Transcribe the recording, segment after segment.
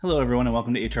Hello, everyone, and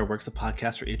welcome to HR Works, a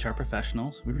podcast for HR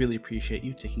professionals. We really appreciate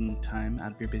you taking time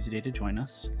out of your busy day to join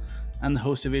us. I'm the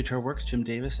host of HR Works, Jim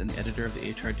Davis, and the editor of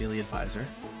the HR Daily Advisor.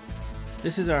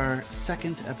 This is our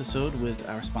second episode with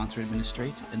our sponsor,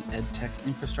 Administrate, an EdTech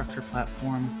infrastructure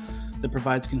platform that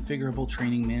provides configurable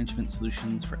training management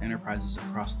solutions for enterprises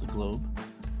across the globe.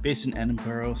 Based in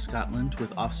Edinburgh, Scotland,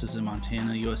 with offices in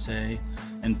Montana, USA,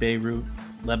 and Beirut,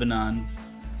 Lebanon,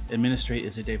 Administrate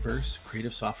is a diverse,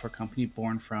 creative software company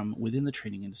born from within the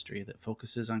training industry that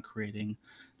focuses on creating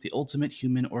the ultimate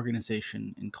human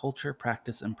organization in culture,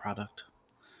 practice, and product.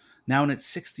 Now in its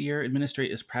sixth year,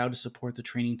 Administrate is proud to support the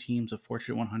training teams of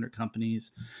Fortune 100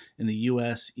 companies in the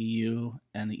US, EU,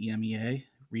 and the EMEA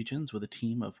regions with a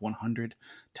team of 100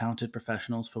 talented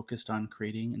professionals focused on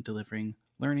creating and delivering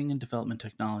learning and development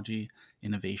technology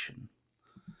innovation.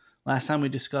 Last time we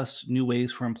discussed new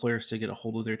ways for employers to get a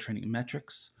hold of their training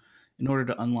metrics in order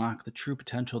to unlock the true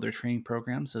potential of their training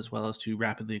programs, as well as to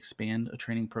rapidly expand a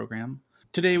training program.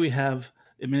 Today we have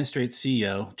Administrate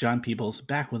CEO John Peebles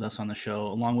back with us on the show,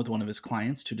 along with one of his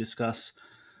clients, to discuss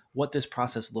what this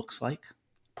process looks like.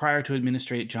 Prior to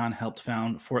Administrate, John helped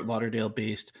found Fort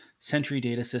Lauderdale-based Century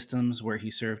Data Systems, where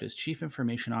he served as Chief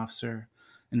Information Officer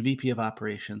and VP of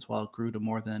Operations, while it grew to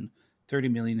more than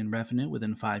 $30 million in revenue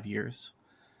within 5 years.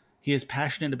 He is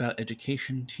passionate about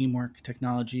education, teamwork,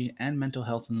 technology, and mental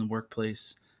health in the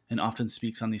workplace, and often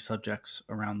speaks on these subjects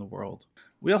around the world.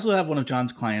 We also have one of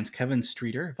John's clients, Kevin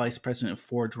Streeter, Vice President of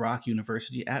ForgeRock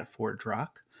University at ForgeRock.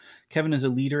 Kevin is a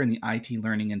leader in the IT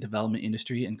learning and development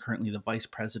industry and currently the Vice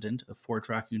President of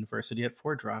ForgeRock University at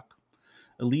ForgeRock,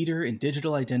 a leader in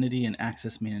digital identity and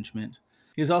access management.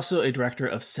 He is also a director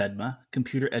of CEDMA,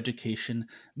 Computer Education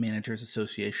Managers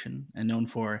Association, and known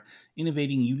for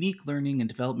innovating unique learning and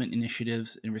development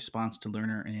initiatives in response to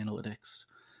learner and analytics.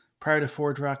 Prior to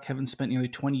ForgeRock, Kevin spent nearly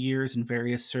 20 years in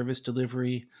various service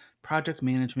delivery, project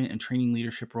management, and training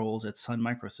leadership roles at Sun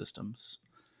Microsystems.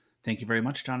 Thank you very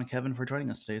much, John and Kevin, for joining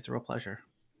us today. It's a real pleasure.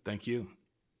 Thank you.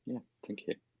 Yeah, thank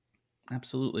you.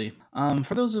 Absolutely.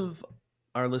 For those of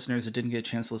our listeners that didn't get a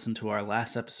chance to listen to our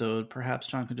last episode, perhaps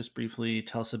John could just briefly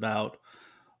tell us about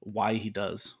why he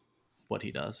does what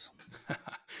he does.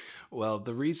 Well,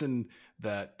 the reason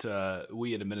that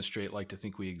we at Administrate like to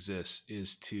think we exist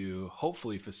is to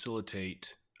hopefully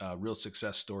facilitate real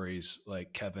success stories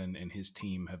like Kevin and his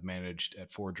team have managed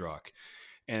at ForgeRock.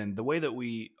 And the way that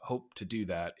we hope to do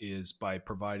that is by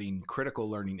providing critical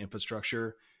learning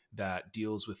infrastructure that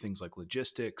deals with things like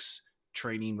logistics,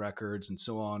 training records, and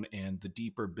so on, and the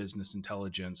deeper business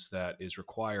intelligence that is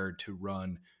required to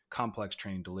run complex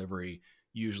training delivery,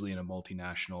 usually in a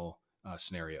multinational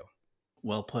scenario.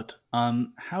 Well put.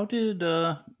 How did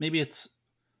maybe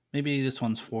this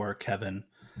one's for Kevin.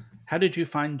 How did you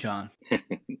find John?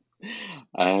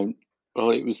 Well,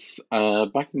 it was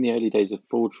back in the early days of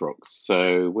ForgeRock.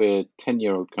 So we're a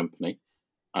 10-year-old company.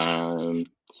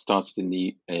 Started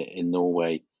in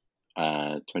Norway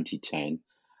 2010.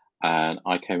 And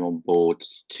I came on board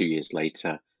 2 years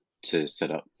later to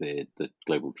set up the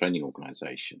global training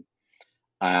organization.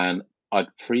 And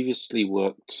I'd previously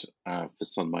worked for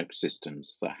Sun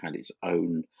Microsystems that had its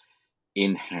own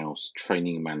in-house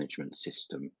training management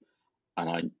system.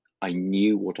 And I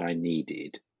knew what I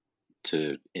needed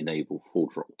to enable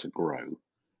ForgeRock to grow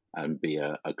and be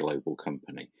a global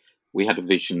company. We had a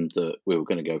vision that we were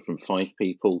going to go from 5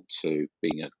 people to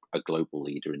being a global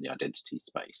leader in the identity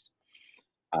space.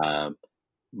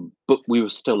 But we were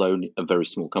still only a very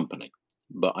small company.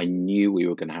 But I knew we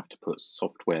were going to have to put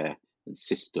software and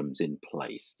systems in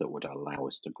place that would allow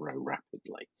us to grow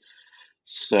rapidly.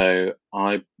 So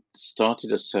I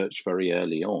started a search very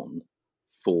early on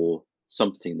for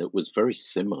something that was very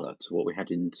similar to what we had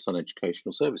in Sun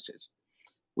Educational Services,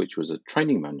 which was a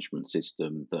training management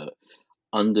system that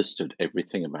understood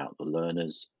everything about the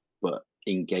learners, but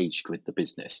engaged with the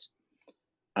business.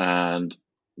 And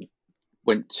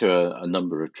went to a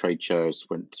number of trade shows,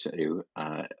 went to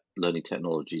Learning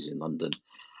Technologies in London,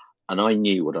 and I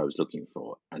knew what I was looking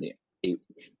for. And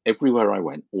everywhere I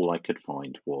went, all I could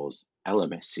find was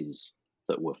LMSs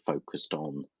that were focused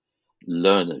on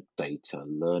learner data,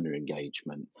 learner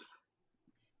engagement,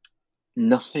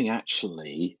 nothing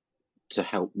actually to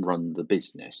help run the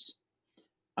business.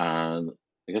 And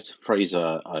I guess a phrase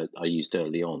I used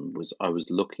early on was I was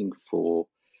looking for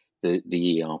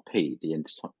the ERP, the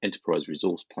Enterprise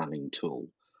Resource Planning tool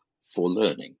for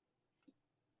learning,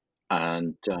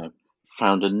 and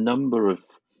found a number of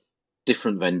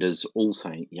different vendors all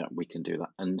saying, yeah, we can do that.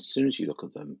 And as soon as you look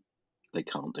at them, they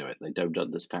can't do it. They don't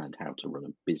understand how to run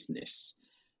a business.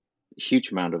 A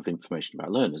huge amount of information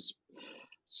about learners.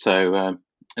 So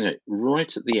anyway,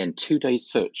 right at the end, 2 days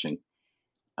searching,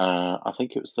 I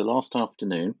think it was the last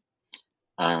afternoon.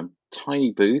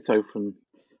 Tiny booth over from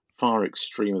far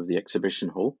extreme of the exhibition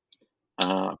hall.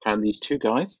 I found these two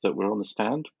guys that were on the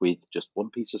stand with just one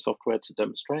piece of software to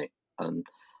demonstrate. And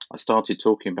I started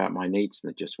talking about my needs,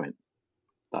 and they just went,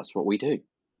 "That's what we do.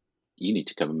 You need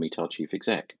to come and meet our chief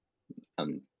exec."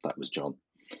 And that was John.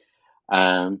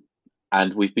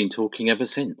 And we've been talking ever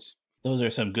since. Those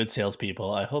are some good salespeople.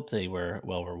 I hope they were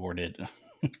well rewarded.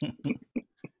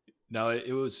 No,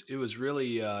 it was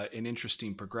really an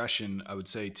interesting progression, I would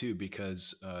say, too,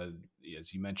 because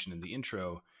as you mentioned in the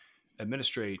intro,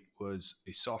 Administrate was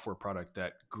a software product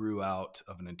that grew out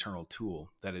of an internal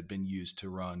tool that had been used to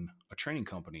run a training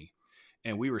company.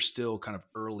 And we were still kind of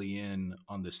early in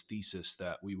on this thesis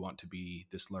that we want to be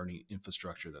this learning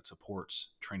infrastructure that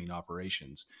supports training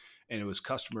operations. And it was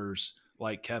customers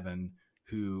like Kevin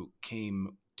who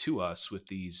came to us with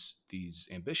these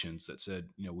ambitions that said,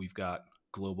 we've got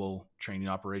global training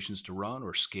operations to run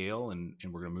or scale, and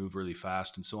we're going to move really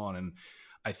fast and so on. And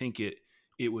I think it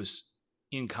was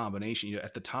in combination.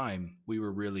 At the time, we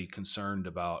were really concerned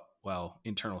about, well,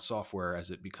 internal software as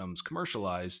it becomes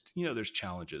commercialized, there's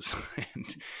challenges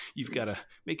and you've got to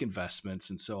make investments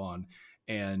and so on.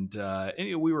 And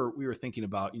we were thinking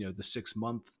about, the 6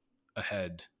 month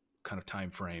ahead kind of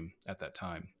time frame at that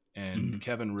time. And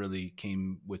Kevin really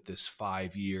came with this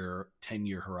 5-year,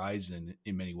 10-year horizon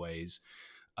in many ways,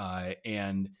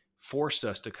 and forced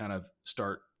us to kind of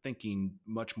start thinking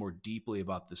much more deeply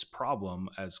about this problem.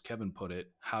 As Kevin put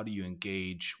it, how do you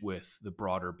engage with the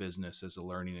broader business as a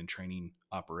learning and training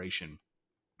operation?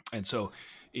 And so,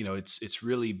 it's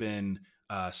really been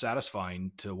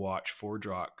satisfying to watch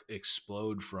ForgeRock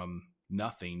explode from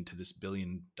nothing to this $1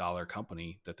 billion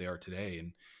company that they are today.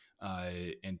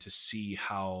 And to see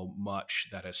how much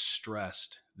that has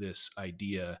stressed this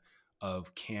idea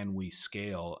of, can we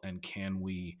scale and can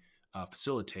we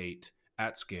facilitate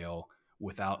at scale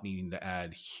without needing to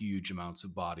add huge amounts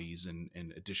of bodies and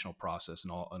additional process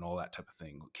and all that type of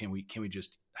thing? Can we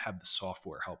just have the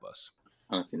software help us?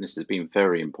 I think this has been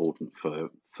very important for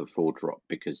ForgeRock,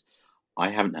 because I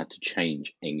haven't had to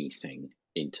change anything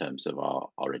in terms of our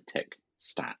tech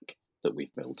stack that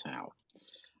we've built out.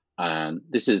 And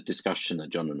this is a discussion that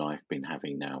John and I have been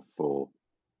having now for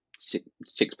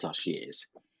six plus years.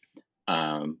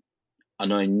 And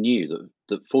I knew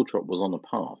that ForgeRock was on a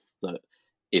path that,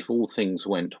 if all things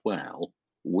went well,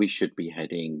 we should be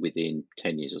heading within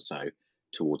 10 years or so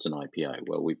towards an IPO.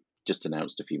 Well, we've just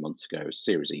announced a few months ago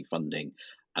Series E funding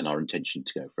and our intention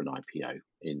to go for an IPO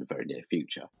in the very near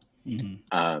future.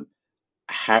 Mm-hmm.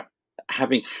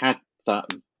 Having had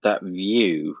that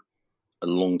view a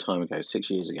long time ago, 6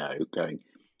 years ago, going,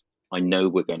 I know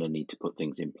we're going to need to put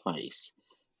things in place,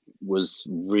 was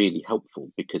really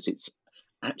helpful, because it's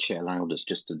actually allowed us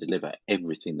just to deliver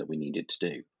everything that we needed to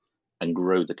do and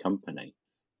grow the company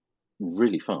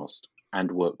really fast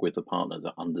and work with a partner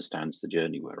that understands the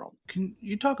journey we're on. Can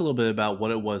you talk a little bit about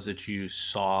what it was that you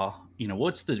saw?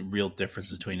 What's the real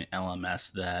difference between an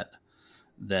LMS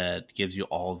that gives you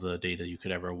all the data you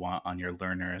could ever want on your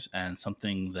learners and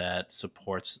something that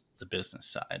supports the business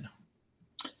side?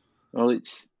 Well,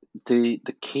 it's the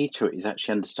key to it is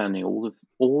actually understanding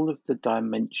all of the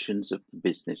dimensions of the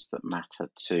business that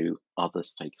matter to other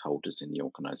stakeholders in the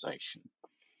organization.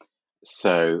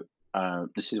 So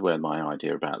this is where my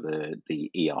idea about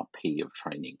the ERP of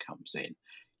training comes in.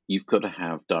 You've got to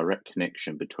have direct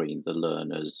connection between the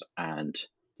learners and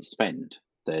the spend,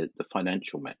 the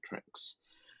financial metrics.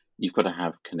 You've got to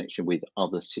have connection with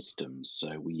other systems.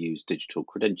 So we use digital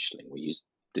credentialing. We use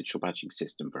digital badging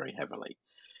system very heavily.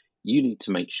 You need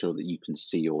to make sure that you can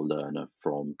see your learner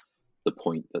from the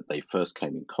point that they first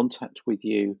came in contact with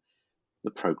you,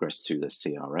 the progress through their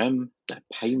CRM, their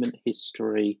payment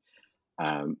history,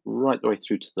 right the way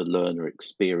through to the learner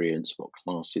experience. What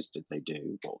classes did they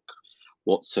do?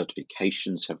 What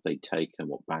certifications have they taken?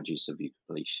 What badges have you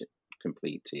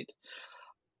completed?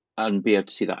 And be able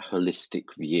to see that holistic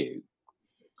view.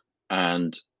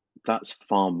 And that's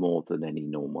far more than any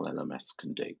normal LMS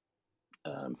can do.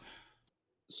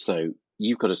 So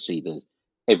you've got to see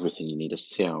everything. You need a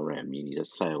CRM, you need a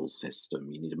sales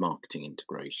system, you need a marketing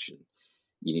integration,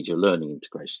 you need your learning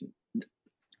integration.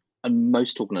 And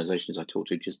most organizations I talk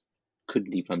to just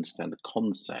couldn't even understand the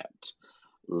concept,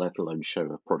 let alone show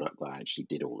a product that actually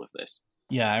did all of this.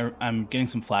 Yeah, I'm getting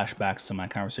some flashbacks to my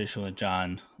conversation with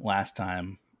John last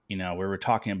time. We were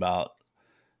talking about,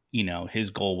 his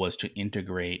goal was to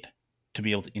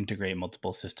be able to integrate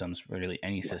multiple systems, really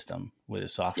any system with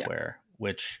his software,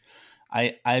 which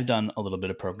I've done a little bit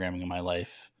of programming in my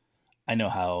life. And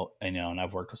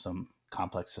I've worked with some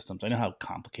complex systems. I know how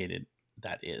complicated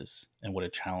that is and what a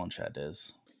challenge that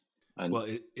is. And Well,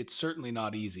 it's certainly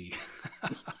not easy.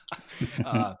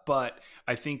 But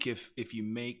I think if you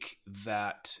make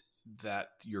that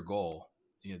your goal,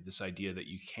 this idea that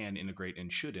you can integrate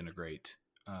and should integrate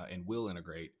and will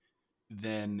integrate,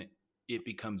 then it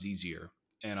becomes easier.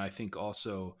 And I think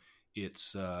also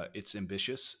it's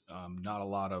ambitious. Not a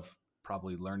lot of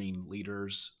probably learning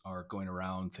leaders are going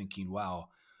around thinking, "Wow,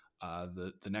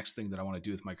 the next thing that I want to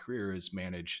do with my career is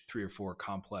manage 3 or 4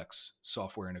 complex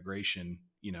software integration,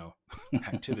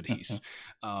 activities."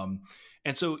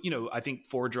 And so, I think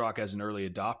ForgeRock, as an early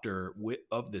adopter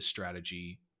of this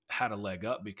strategy, had a leg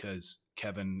up because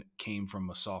Kevin came from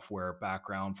a software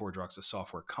background. ForgeRock's a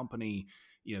software company.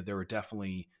 There were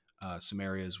definitely some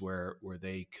areas where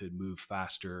they could move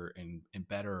faster and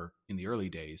better in the early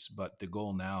days. But the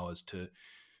goal now is to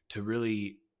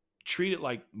really treat it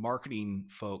like marketing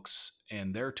folks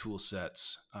and their tool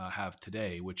sets have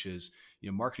today, which is,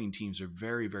 marketing teams are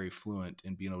very, very fluent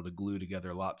in being able to glue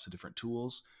together lots of different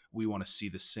tools. We want to see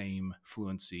the same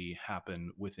fluency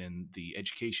happen within the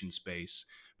education space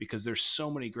because there's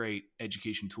so many great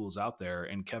education tools out there.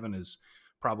 And Kevin is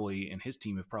probably, and his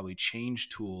team have probably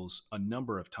changed tools a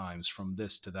number of times from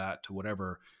this to that to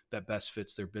whatever that best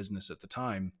fits their business at the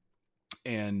time.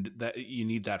 And that you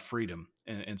need that freedom.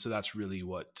 And so that's really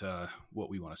what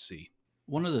we want to see.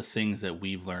 One of the things that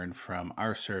we've learned from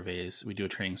our surveys, we do a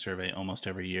training survey almost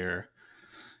every year,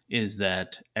 is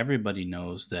that everybody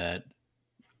knows that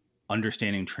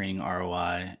understanding training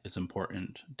ROI is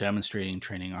important. Demonstrating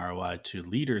training ROI to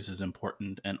leaders is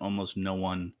important, and almost no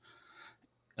one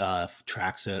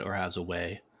tracks it or has a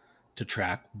way to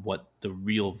track what the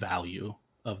real value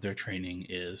of their training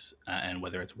is and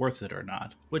whether it's worth it or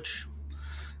not, which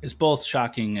is both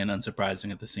shocking and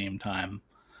unsurprising at the same time.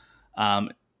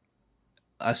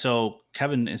 So,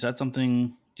 Kevin, is that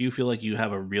something, do you feel like you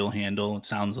have a real handle, it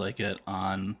sounds like it,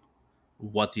 on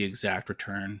what the exact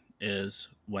return is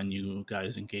when you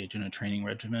guys engage in a training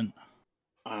regimen?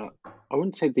 I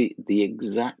wouldn't say the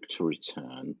exact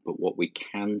return, but what we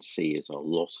can see is a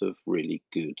lot of really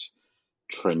good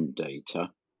trend data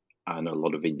and a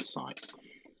lot of insight.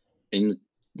 In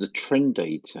the trend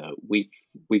data,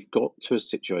 we've got to a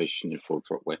situation in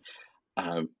ForgeRock where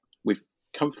we've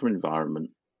come from an environment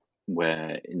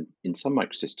where in some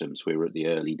microsystems we were at the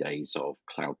early days of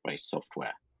cloud-based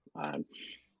software.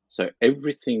 So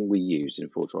everything we use in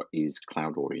ForgeRock is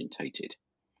cloud orientated.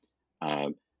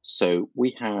 So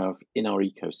we have in our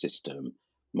ecosystem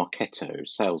Marketo,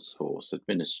 Salesforce,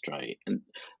 Administrate, and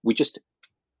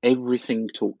everything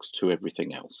talks to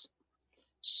everything else.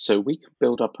 So we can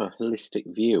build up a holistic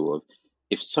view of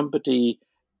if somebody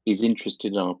is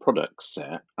interested in our product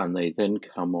set and they then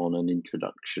come on an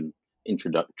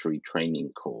introductory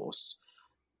training course,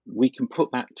 we can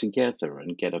put that together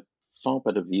and get a far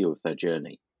better view of their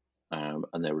journey and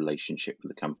their relationship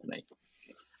with the company.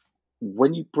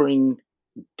 When you bring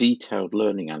detailed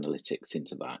learning analytics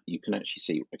into that, you can actually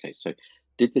see, okay, so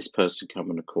did this person come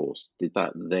on a course? Did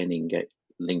that then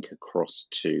link across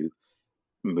to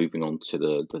moving on to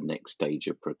the next stage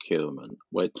of procurement?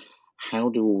 How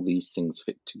do all these things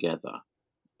fit together?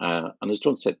 And as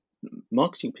John said,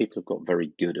 marketing people have got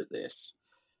very good at this,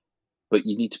 but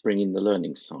you need to bring in the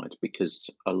learning side because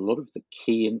a lot of the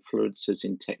key influencers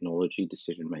in technology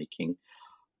decision making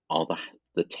are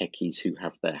the techies who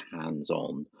have their hands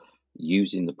on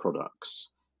using the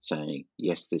products, saying,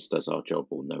 yes, this does our job,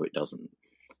 or no, it doesn't.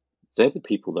 They're the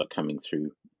people that are coming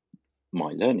through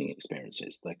my learning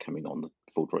experiences. They're coming on the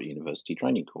ForgeRock University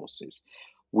training courses.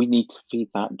 We need to feed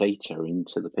that data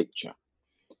into the picture.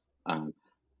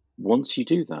 Once you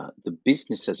do that, the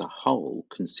business as a whole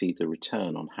can see the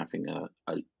return on having a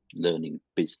learning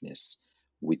business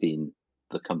within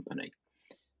the company.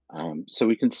 So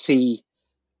we can see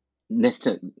net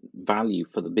value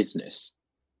for the business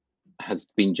has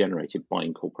been generated by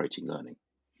incorporating learning.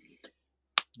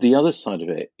 The other side of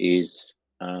it is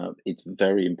it's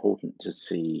very important to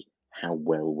see how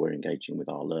well we're engaging with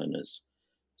our learners.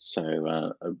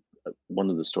 So one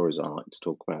of the stories I like to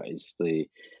talk about is the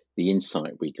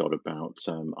insight we got about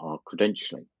our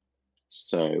credentialing.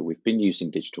 So we've been using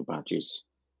digital badges,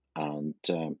 and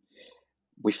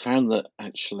we found that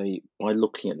actually by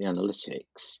looking at the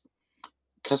analytics,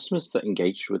 customers that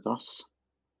engaged with us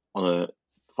on a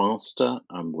faster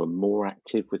and were more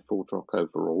active with ForgeRock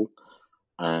overall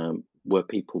were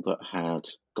people that had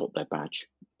got their badge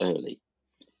early.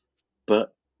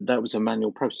 But that was a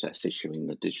manual process, issuing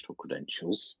the digital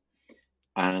credentials.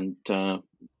 And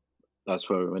that's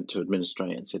where we went to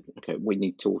Administrate and said, okay, we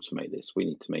need to automate this. We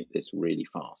need to make this really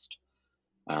fast.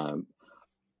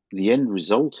 The end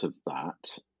result of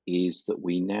that is that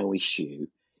we now issue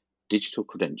digital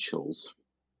credentials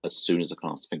as soon as a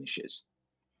class finishes.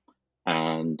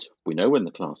 And we know when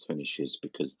the class finishes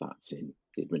because that's in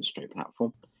the Administrate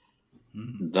platform.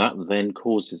 That then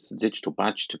causes the digital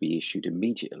badge to be issued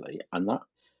immediately. And that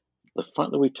the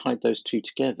fact that we've tied those two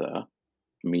together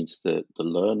means that the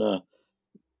learner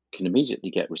can immediately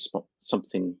get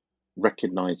something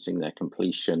recognizing their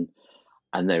completion,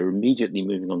 and they're immediately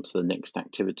moving on to the next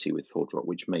activity with ForgeRock,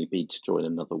 which may be to join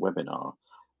another webinar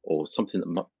or something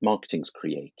that marketing's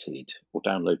created, or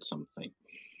download something.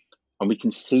 And we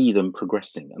can see them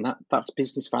progressing, and that's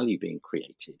business value being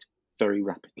created very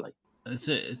rapidly.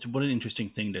 It's what an interesting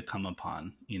thing to come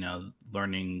upon,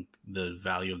 learning the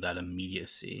value of that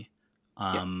immediacy.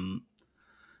 When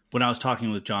I was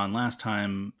talking with John last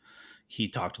time, he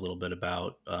talked a little bit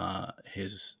about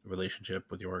his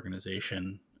relationship with the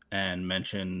organization and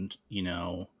mentioned,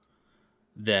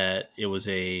 that it was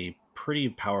a pretty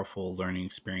powerful learning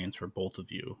experience for both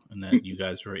of you, and that you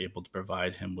guys were able to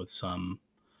provide him with some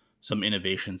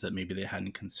innovations that maybe they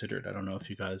hadn't considered. I don't know if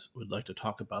you guys would like to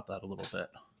talk about that a little bit.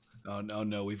 Oh,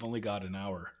 no, we've only got an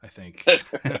hour, I think.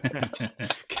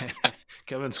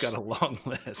 Kevin's got a long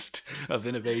list of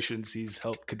innovations he's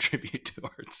helped contribute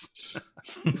towards.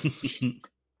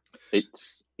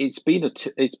 It's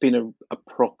been a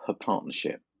proper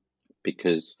partnership,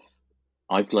 because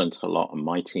I've learned a lot, and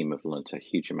my team have learned a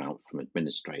huge amount from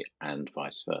Administrate and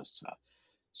vice versa.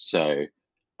 So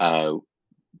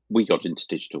we got into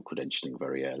digital credentialing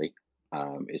very early.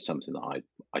 It's something that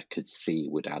I could see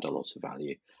would add a lot of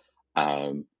value.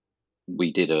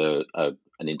 We did an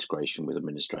integration with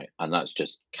Administrate, and that's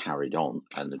just carried on.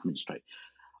 And Administrate,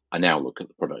 I now look at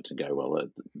the product and go, well,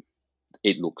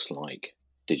 it looks like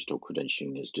digital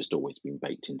credentialing has just always been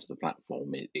baked into the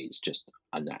platform. It's just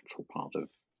a natural part of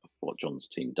what John's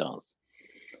team does.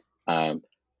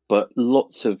 But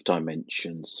lots of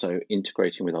dimensions. So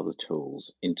integrating with other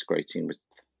tools, integrating with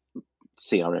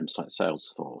CRMs like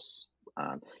Salesforce,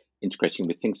 integrating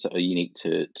with things that are unique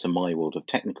to my world of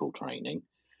technical training,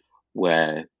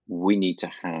 where we need to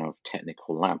have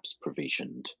technical labs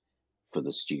provisioned for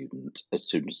the student as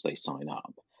soon as they sign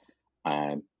up.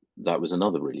 That was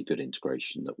another really good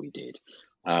integration that we did.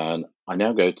 And I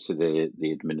now go to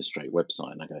the Administrate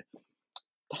website and I go,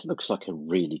 that looks like a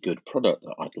really good product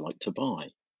that I'd like to buy.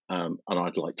 And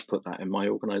I'd like to put that in my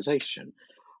organization.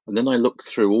 And then I look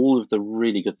through all of the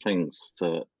really good things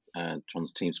that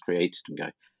John's team's created and go,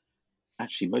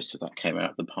 actually, most of that came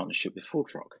out of the partnership with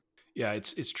ForgeRock. Yeah,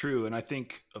 it's true. And I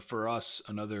think for us,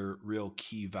 another real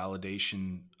key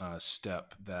validation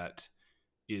step that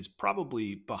is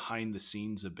probably behind the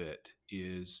scenes a bit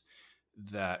is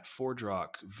that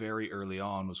ForgeRock very early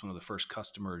on was one of the first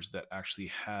customers that actually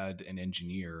had an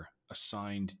engineer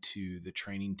assigned to the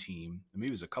training team. Maybe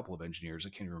it was a couple of engineers. I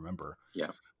can't even remember.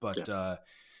 Yeah. But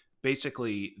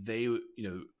basically they,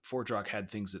 ForgeRock had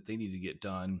things that they needed to get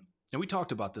done. And we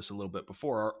talked about this a little bit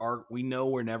before. We know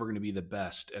we're never going to be the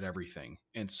best at everything.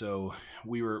 And so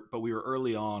we were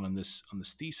early on this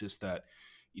thesis that,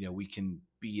 we can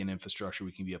be an infrastructure,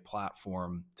 we can be a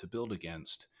platform to build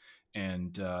against.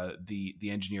 And the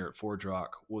engineer at ForgeRock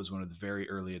was one of the very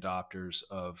early adopters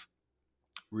of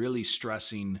really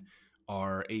stressing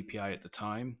our API at the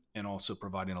time, and also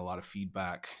providing a lot of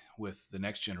feedback with the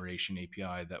next generation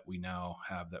API that we now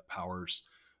have that powers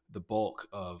the bulk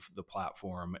of the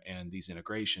platform and these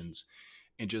integrations.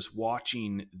 And just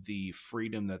watching the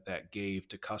freedom that gave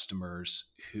to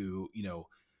customers who,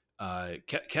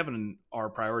 Kevin, our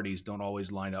priorities don't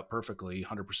always line up perfectly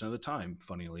 100% of the time,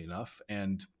 funnily enough.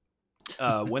 And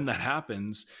when that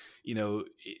happens,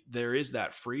 there is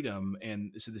that freedom.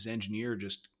 And so this engineer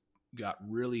just got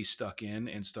really stuck in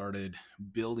and started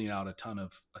building out a ton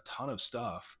of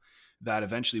stuff that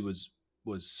eventually was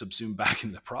subsumed back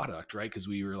into the product, right? Because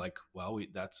we were like, well,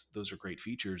 those are great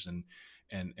features and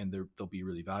they'll be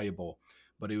really valuable.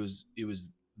 But it was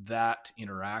that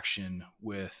interaction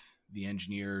with the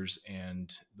engineers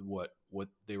and what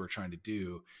they were trying to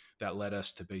do that led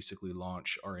us to basically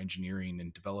launch our engineering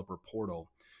and developer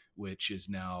portal, which is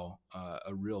now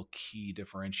a real key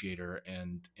differentiator.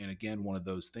 And again, one of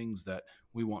those things that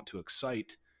we want to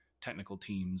excite technical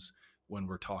teams when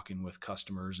we're talking with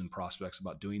customers and prospects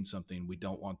about doing something. We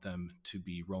don't want them to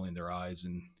be rolling their eyes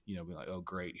and, be like, oh,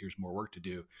 great, here's more work to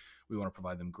do. We want to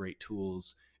provide them great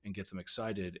tools and get them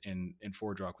excited. And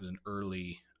ForgeRock was an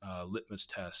early litmus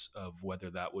test of whether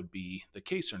that would be the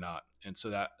case or not. And so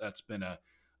that's been a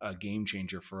game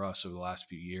changer for us over the last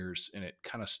few years. And it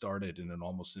kind of started in an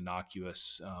almost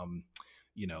innocuous,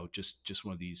 just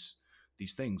one of these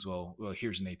things. Well,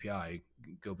 here's an API,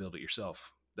 go build it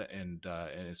yourself. And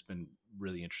it's been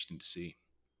really interesting to see.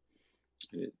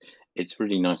 It's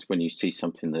really nice when you see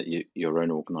something that your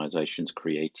own organization's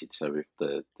created. So if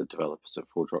the developers at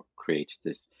ForgeRock created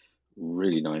this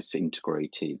really nice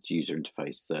integrated user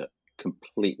interface that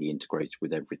completely integrates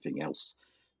with everything else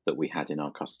that we had in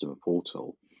our customer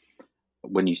portal,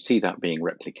 when you see that being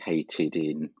replicated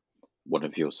in one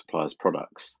of your supplier's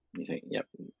products, you think, yep,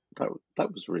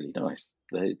 that was really nice.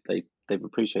 They've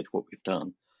appreciated what we've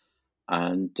done,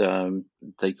 and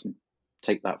they can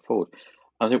take that forward.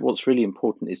 I think what's really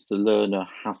important is the learner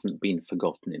hasn't been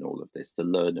forgotten in all of this. The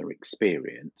learner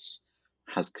experience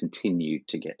has continued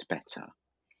to get better.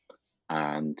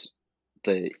 And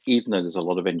even though there's a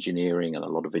lot of engineering and a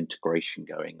lot of integration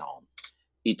going on,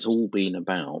 it's all been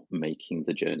about making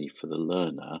the journey for the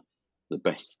learner the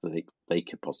best that they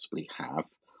could possibly have,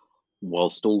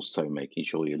 whilst also making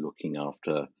sure you're looking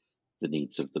after the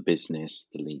needs of the business,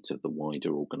 the needs of the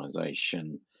wider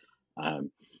organization.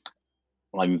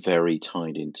 I'm very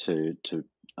tied into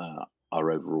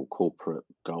our overall corporate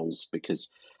goals because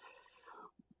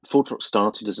ForgeRock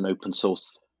started as an open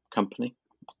source company,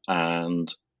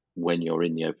 and when you're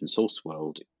in the open source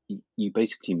world, you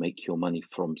basically make your money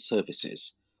from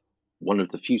services. One of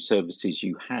the few services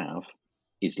you have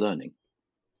is learning.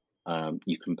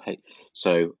 You can pay.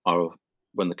 So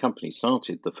when the company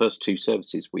started, the first two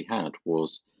services we had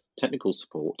was technical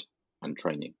support and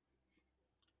training.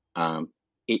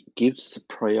 It gives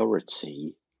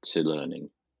priority to learning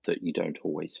that you don't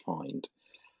always find.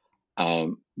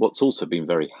 What's also been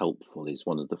very helpful is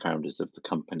one of the founders of the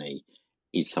company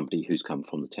is somebody who's come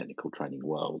from the technical training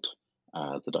world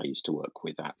that I used to work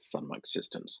with at Sun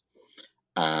Microsystems.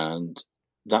 And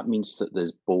that means that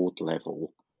there's board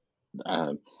level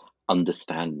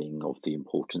understanding of the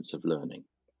importance of learning.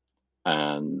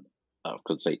 And I've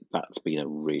got to say that's been a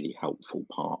really helpful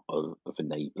part of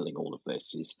enabling all of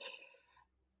this is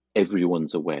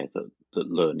everyone's aware that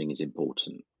learning is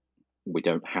important. We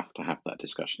don't have to have that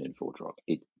discussion in ForgeRock.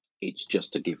 It's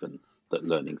just a given that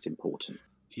learning is important.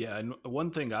 Yeah, and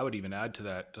one thing I would even add to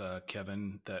that,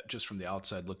 Kevin, that just from the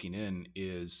outside looking in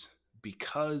is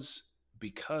because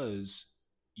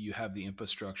you have the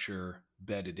infrastructure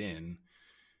bedded in,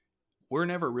 we're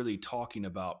never really talking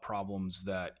about problems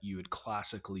that you would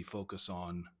classically focus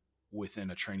on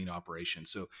within a training operation.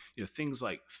 So, things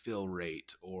like fill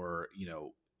rate or,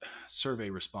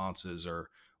 survey responses or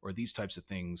these types of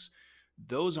things,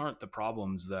 those aren't the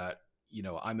problems that,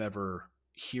 I'm ever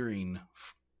hearing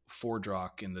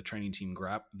ForgeRock and the training team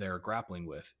they're grappling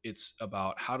with. It's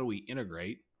about how do we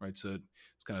integrate, right? So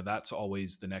it's kind of, that's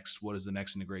always what is the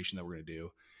next integration that we're going to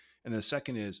do? And the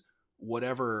second is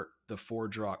whatever the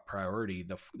ForgeRock priority,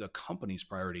 the company's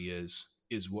priority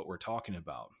is what we're talking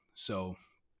about. So,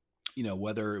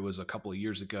 whether it was a couple of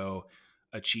years ago,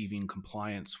 achieving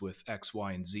compliance with X,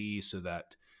 Y, and Z so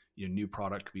that, new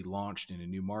product could be launched in a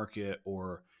new market,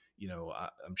 or,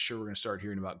 I'm sure we're going to start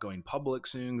hearing about going public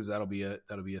soon because that'll be a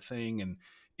thing. And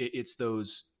it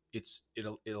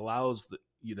allows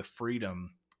you the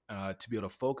freedom to be able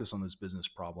to focus on those business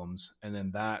problems. And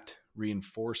then that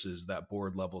reinforces that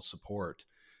board level support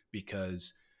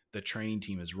because the training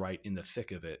team is right in the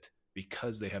thick of it,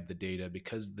 because they have the data,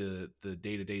 because the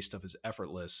day-to-day stuff is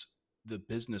effortless. The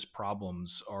business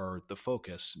problems are the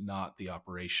focus, not the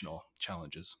operational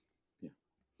challenges.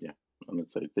 Yeah. I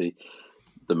would say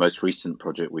the most recent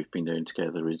project we've been doing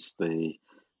together is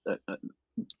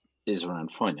is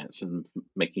around finance and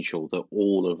making sure that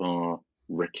all of our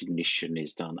recognition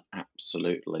is done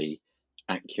absolutely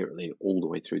accurately all the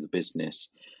way through the business.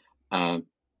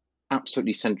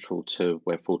 Absolutely central to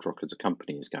where ForgeRock as a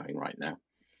company is going right now.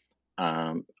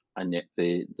 And yet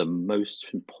the most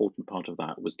important part of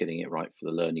that was getting it right for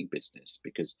the learning business,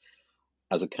 because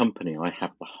as a company, I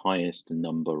have the highest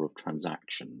number of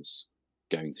transactions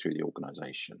going through the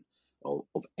organization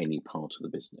of any part of the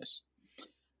business.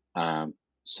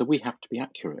 So we have to be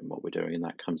accurate in what we're doing, and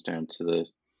that comes down to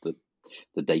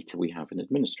the data we have and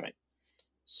administrate.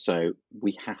 So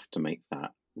we have to make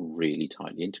that really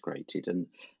tightly integrated, and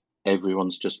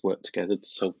everyone's just worked together to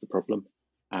solve the problem.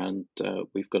 And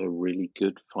we've got a really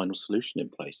good final solution in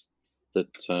place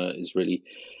that is really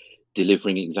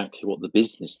delivering exactly what the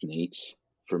business needs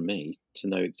from me to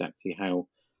know exactly how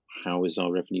is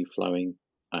our revenue flowing,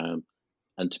 and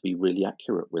to be really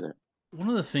accurate with it. One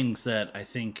of the things that I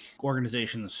think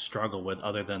organizations struggle with,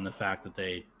 other than the fact that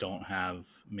they don't have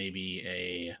maybe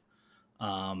a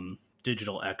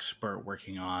digital expert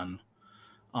working on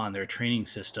their training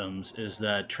systems, is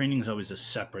that training is always a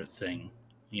separate thing.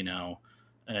 You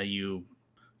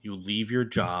leave your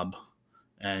job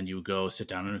and you go sit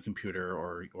down on a computer,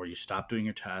 or you stop doing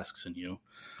your tasks and you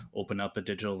open up a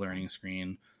digital learning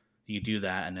screen, You do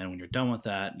that, and then when you're done with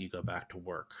that, you go back to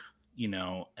work,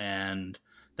 and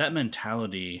that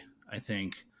mentality, I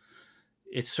think,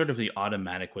 it's sort of the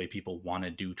automatic way people want to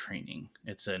do training.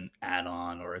 It's an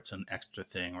add-on, or it's an extra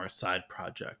thing, or a side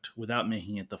project, without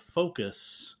making it the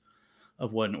focus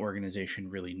of what an organization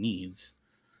really needs.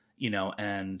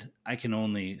 And I can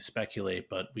only speculate,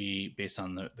 but based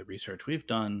on the research we've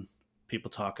done, people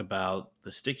talk about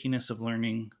the stickiness of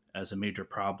learning as a major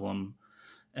problem.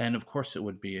 And of course it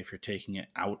would be if you're taking it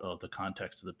out of the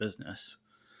context of the business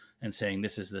and saying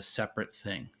this is this separate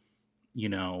thing,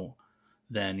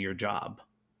 than your job.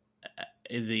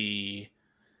 The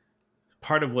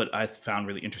part of what I found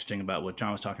really interesting about what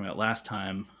John was talking about last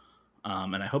time,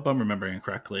 and I hope I'm remembering it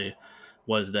correctly,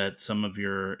 was that some of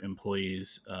your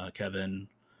employees, Kevin,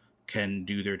 can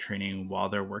do their training while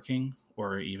they're working,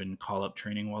 or even call up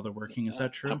training while they're working. Is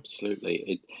that true?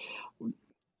 Absolutely.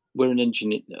 We're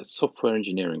a software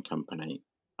engineering company.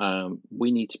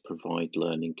 We need to provide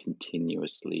learning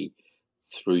continuously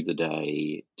through the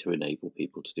day to enable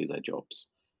people to do their jobs.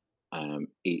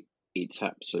 It's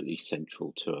absolutely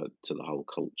central to the whole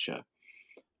culture.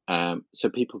 So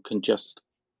people can just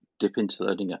dip into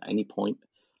learning at any point.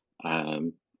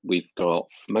 We've got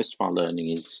most of our learning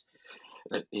is,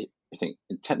 I think,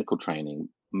 in technical training.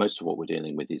 Most of what we're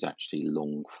dealing with is actually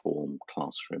long form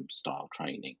classroom style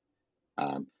training,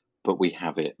 but we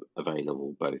have it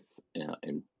available both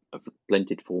in a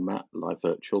blended format, live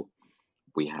virtual.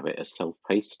 We have it as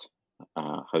self-paced,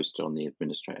 hosted on the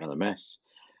Administrate LMS.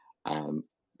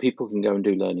 People can go and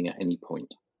do learning at any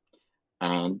point,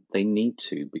 and they need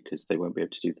to, because they won't be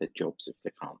able to do their jobs if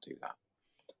they can't do that.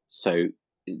 So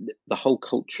the whole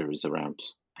culture is around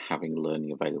having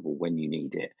learning available when you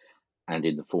need it and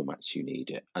in the formats you need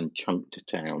it, and chunked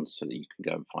down so that you can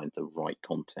go and find the right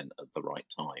content at the right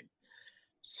time.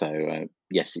 So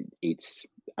yes, it's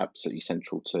absolutely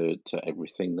central to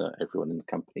everything that everyone in the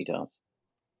company does.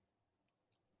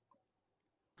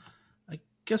 I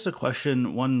guess a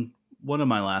question, one of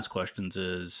my last questions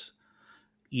is,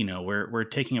 we're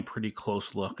taking a pretty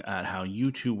close look at how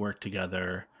you two work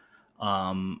together.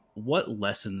 What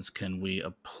lessons can we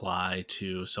apply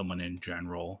to someone in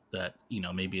general that,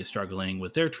 maybe is struggling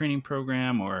with their training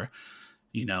program, or,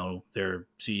 their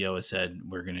CEO has said,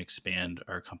 we're going to expand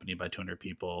our company by 200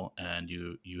 people and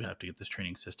you have to get this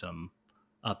training system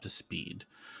up to speed.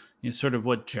 Sort of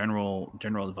what general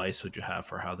advice would you have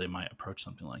for how they might approach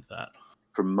something like that?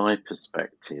 From my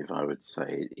perspective, I would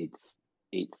say it's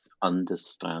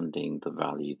understanding the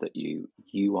value that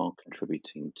you are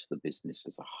contributing to the business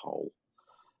as a whole,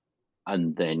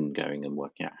 and then going and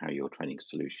working out how your training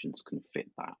solutions can fit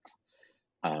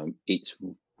that.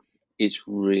 It's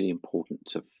really important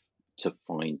to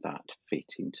find that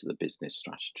fit into the business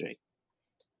strategy,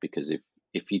 because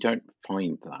if you don't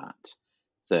find that,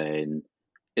 then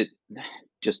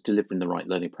just delivering the right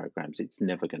learning programs, it's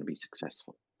never going to be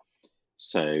successful.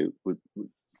 So,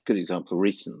 good example,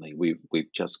 recently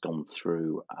we've just gone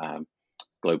through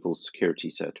global security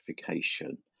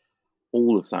certification.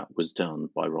 All of that was done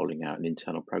by rolling out an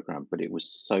internal program, but it was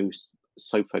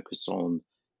so focused on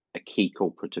a key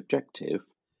corporate objective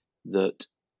that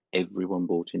everyone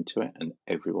bought into it and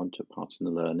everyone took part in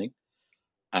the learning.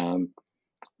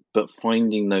 But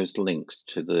finding those links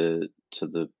to the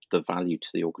value to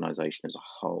the organisation as a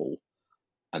whole,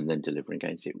 and then delivering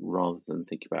against it, rather than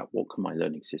thinking about what can my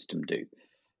learning system do?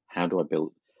 How do I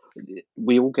build?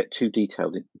 We all get too deep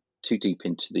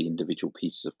into the individual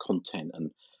pieces of content,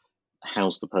 and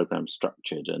how's the program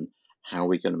structured, and how are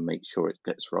we going to make sure it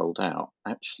gets rolled out?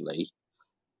 Actually,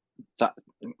 that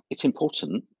it's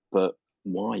important, but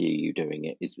why are you doing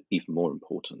it is even more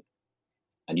important.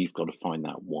 And you've got to find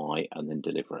that why and then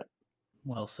deliver it.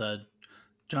 Well said.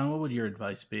 John, what would your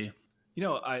advice be?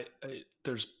 I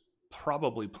there's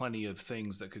probably plenty of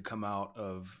things that could come out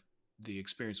of the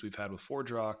experience we've had with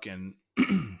ForgeRock, and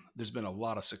there's been a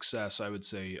lot of success, I would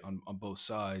say, on both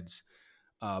sides.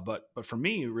 But for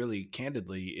me, really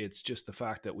candidly, it's just the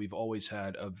fact that we've always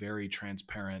had a very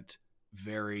transparent,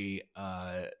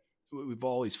 we've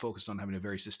always focused on having a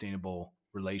very sustainable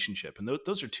relationship. And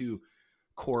those are two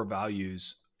core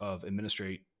values of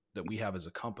Administrate that we have as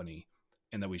a company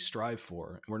and that we strive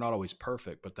for. And we're not always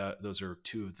perfect, but those are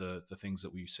two of the things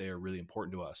that we say are really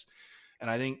important to us. And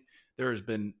I think there have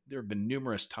been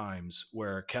numerous times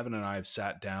where Kevin and I have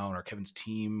sat down, or Kevin's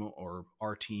team or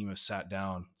our team have sat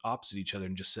down opposite each other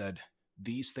and just said,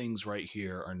 these things right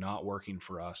here are not working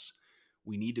for us.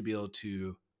 We need to be able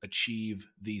to achieve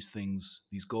these things,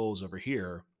 these goals over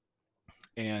here.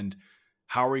 And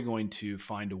how are we going to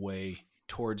find a way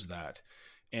towards that?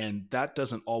 And that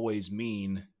doesn't always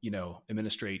mean,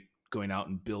 Administrate going out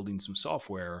and building some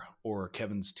software or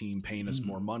Kevin's team paying us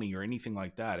more money or anything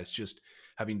like that. It's just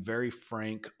having very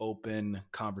frank, open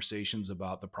conversations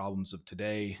about the problems of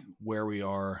today, where we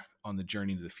are on the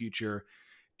journey to the future.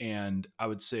 And I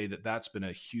would say that that's been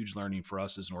a huge learning for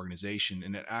us as an organization.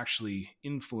 And it actually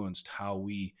influenced how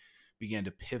we began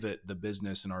to pivot the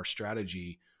business and our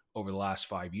strategy over the last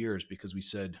 5 years, because we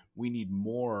said we need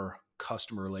more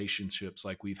customer relationships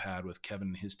like we've had with Kevin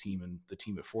and his team and the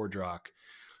team at ForgeRock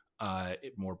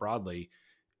more broadly.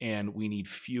 And we need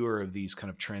fewer of these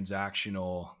kind of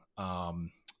transactional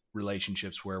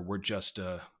relationships where we're just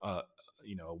a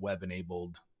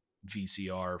web-enabled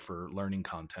VCR for learning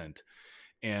content.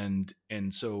 And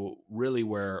so really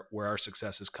where our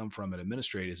success has come from at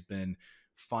Administrate has been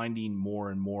finding more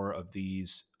and more of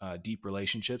these deep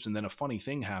relationships. And then a funny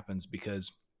thing happens,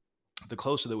 because the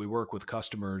closer that we work with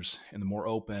customers and the more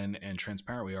open and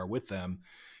transparent we are with them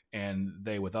and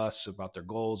they with us about their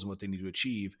goals and what they need to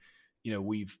achieve,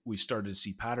 we've started to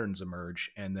see patterns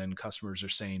emerge, and then customers are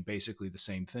saying basically the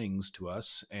same things to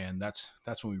us. And that's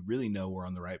when we really know we're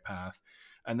on the right path.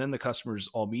 And then the customers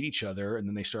all meet each other, and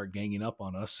then they start ganging up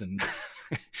on us, and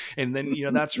and then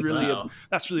that's really Wow.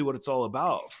 that's really what it's all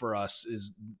about for us.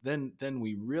 Is then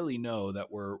we really know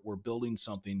that we're building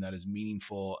something that is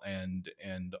meaningful and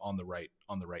on the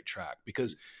right track.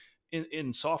 Because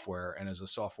in software, and as a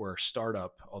software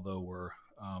startup, although we're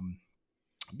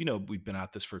we've been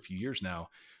at this for a few years now,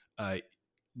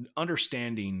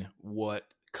 understanding what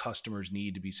customers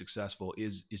need to be successful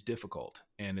is difficult,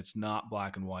 and it's not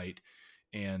black and white.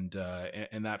 And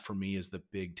that for me is the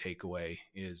big takeaway,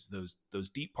 is those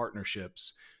deep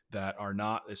partnerships that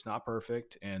it's not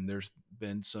perfect. And there's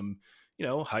been some,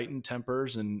 heightened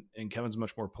tempers, and Kevin's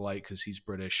much more polite because he's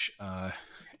British.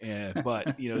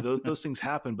 But those things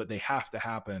happen, but they have to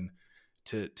happen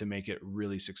to make it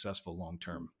really successful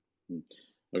long-term. I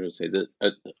was going to say that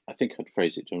I think I'd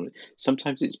phrase it generally.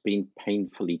 Sometimes it's been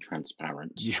painfully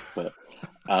transparent, but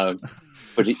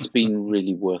it's been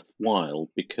really worthwhile,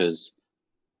 because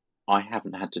I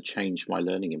haven't had to change my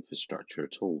learning infrastructure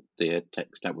at all. The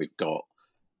tech stack we've got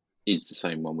is the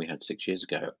same one we had 6 years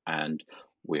ago, and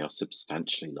we are a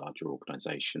substantially larger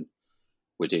organization.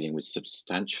 We're dealing with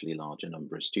substantially larger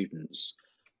number of students,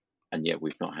 and yet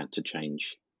we've not had to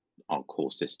change our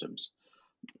core systems.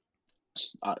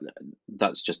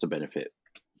 That's just a benefit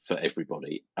for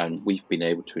everybody. And we've been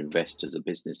able to invest as a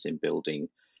business in building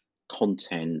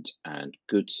content and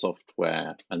good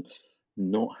software, and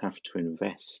not have to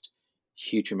invest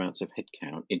huge amounts of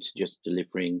headcount into just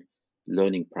delivering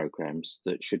learning programs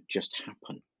that should just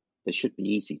happen. They should be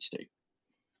easy to do.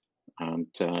 And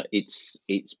it's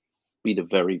been a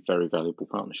very, very valuable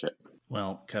partnership.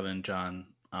 Well, Kevin, John,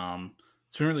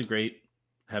 it's been really great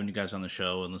having you guys on the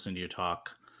show and listening to your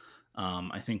talk.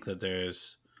 I think that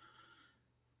there's,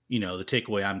 the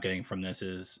takeaway I'm getting from this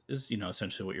is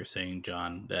essentially what you're saying,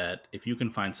 John, that if you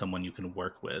can find someone you can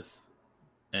work with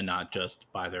and not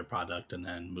just buy their product and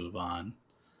then move on,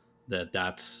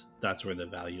 that's where the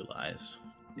value lies.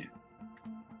 Yeah,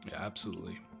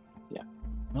 absolutely. Yeah.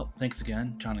 Well, thanks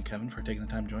again, John and Kevin, for taking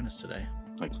the time to join us today.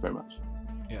 Thanks very much.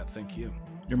 Yeah, thank you.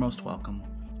 You're most welcome.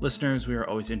 Listeners, we are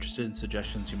always interested in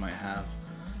suggestions you might have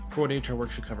for what HR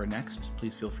Works should cover next.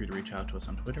 Please feel free to reach out to us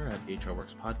on Twitter at HR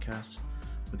Works Podcast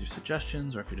with your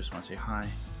suggestions, or if you just want to say hi.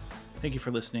 Thank you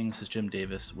for listening. This is Jim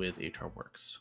Davis with HR Works.